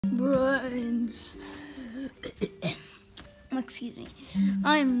brains. Excuse me.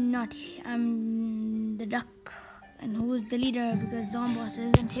 I'm the duck. And who's the leader? Because Zomboss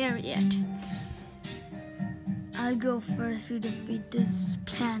isn't here yet. I'll go first to defeat these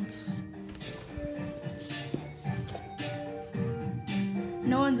plants.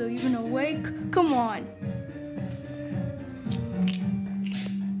 No one's even awake? Come on.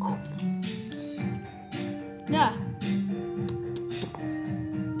 Yeah.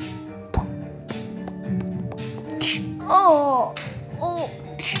 Oh,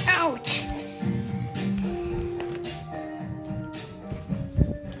 ouch.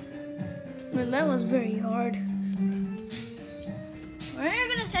 Well, that was very hard. We're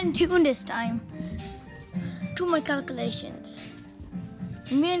gonna send Toon this time. To my calculations.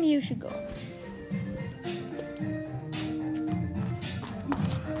 Me and you should go.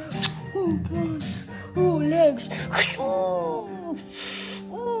 Oh, God. Oh, legs. Oh.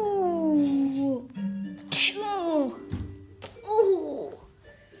 Oh. Oh.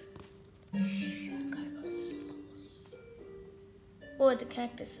 Oh, the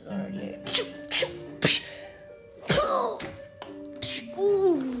cactus is already here.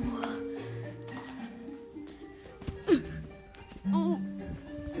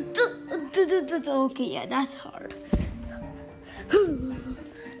 Okay, yeah, that's hard.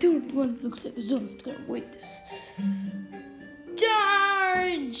 Dude, one looks like a zombie. It's gonna wait this.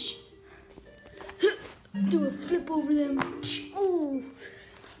 Charge! Do a flip over them. Ooh!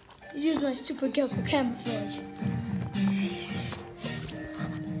 Use my super careful camouflage.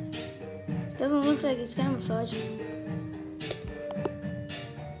 Doesn't look like it's camouflage.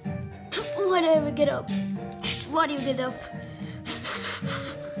 Why do I ever get up? Why do you get up?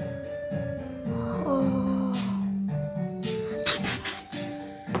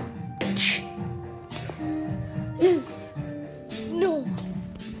 Yes. No.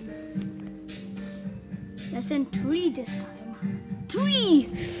 I sent 3 this time. 3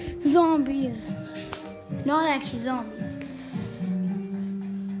 zombies. Not actually zombies.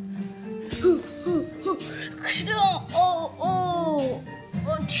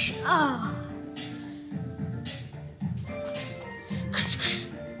 Ah.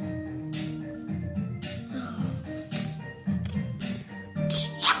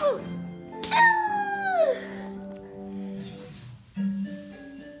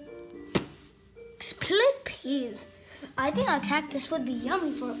 Split peas. I think our cactus would be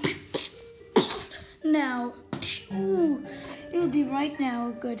yummy for now. Ooh, it would be right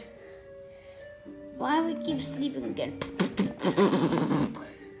now good. Why do we keep sleeping again?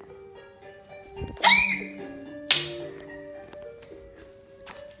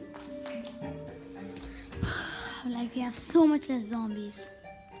 Like we have so much less zombies.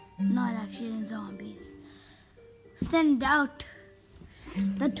 Not actually zombies. Send out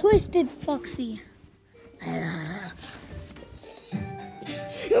the twisted foxy.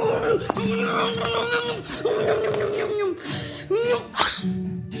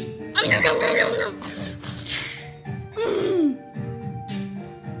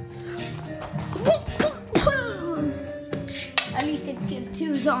 At least it killed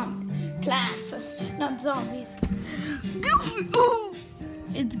 2 plants, not zombies. Goofy! Ooh.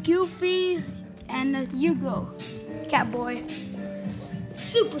 It's Goofy and Hugo, Catboy.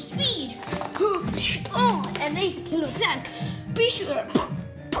 Super speed! Oh, at least a killer plant. Be sure.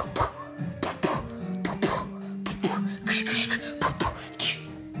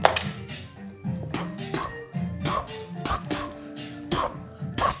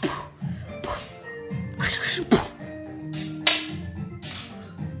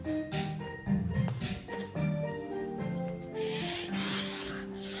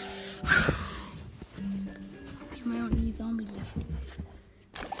 My only zombie left.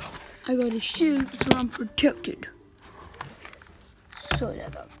 I got a shield so I'm protected. So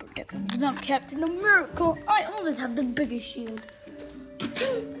that I'm protected. Because I'm Captain America. I always have the biggest shield.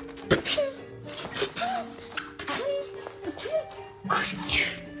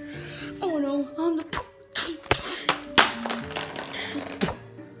 Oh no, I'm the...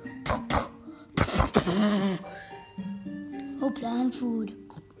 Oh, plant food.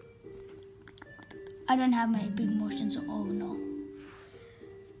 I don't have my big motion, so oh no.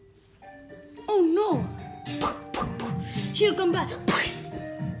 Oh no! She'll come back.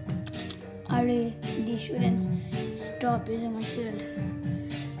 They shouldn't stop using my shield.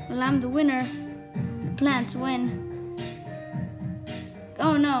 Well, I'm the winner. The plants win.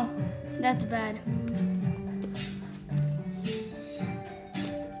 Oh no, that's bad.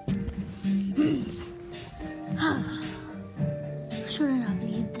 Should I not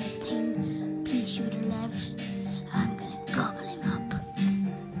believe the thing pea shooter left? I'm gonna gobble him up.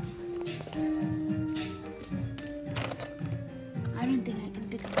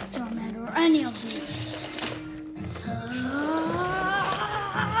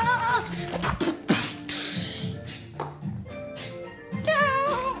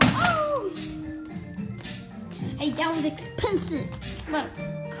 Hey, that was expensive. That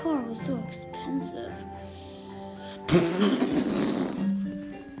car was so expensive.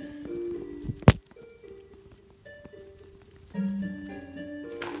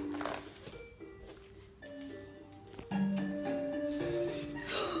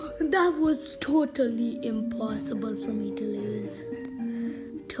 That was totally impossible for me to lose.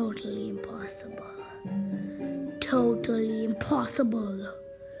 Totally impossible. Totally impossible.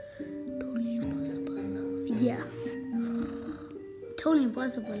 Totally impossible. Yeah. Totally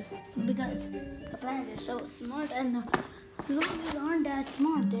impossible. Because the plants are so smart and the zombies aren't that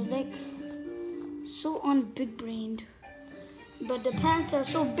smart. They're like so unbig-brained. But the plants are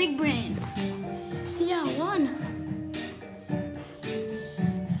so big-brained. Yeah, I won.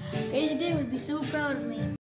 Crazy Day would be so proud of me.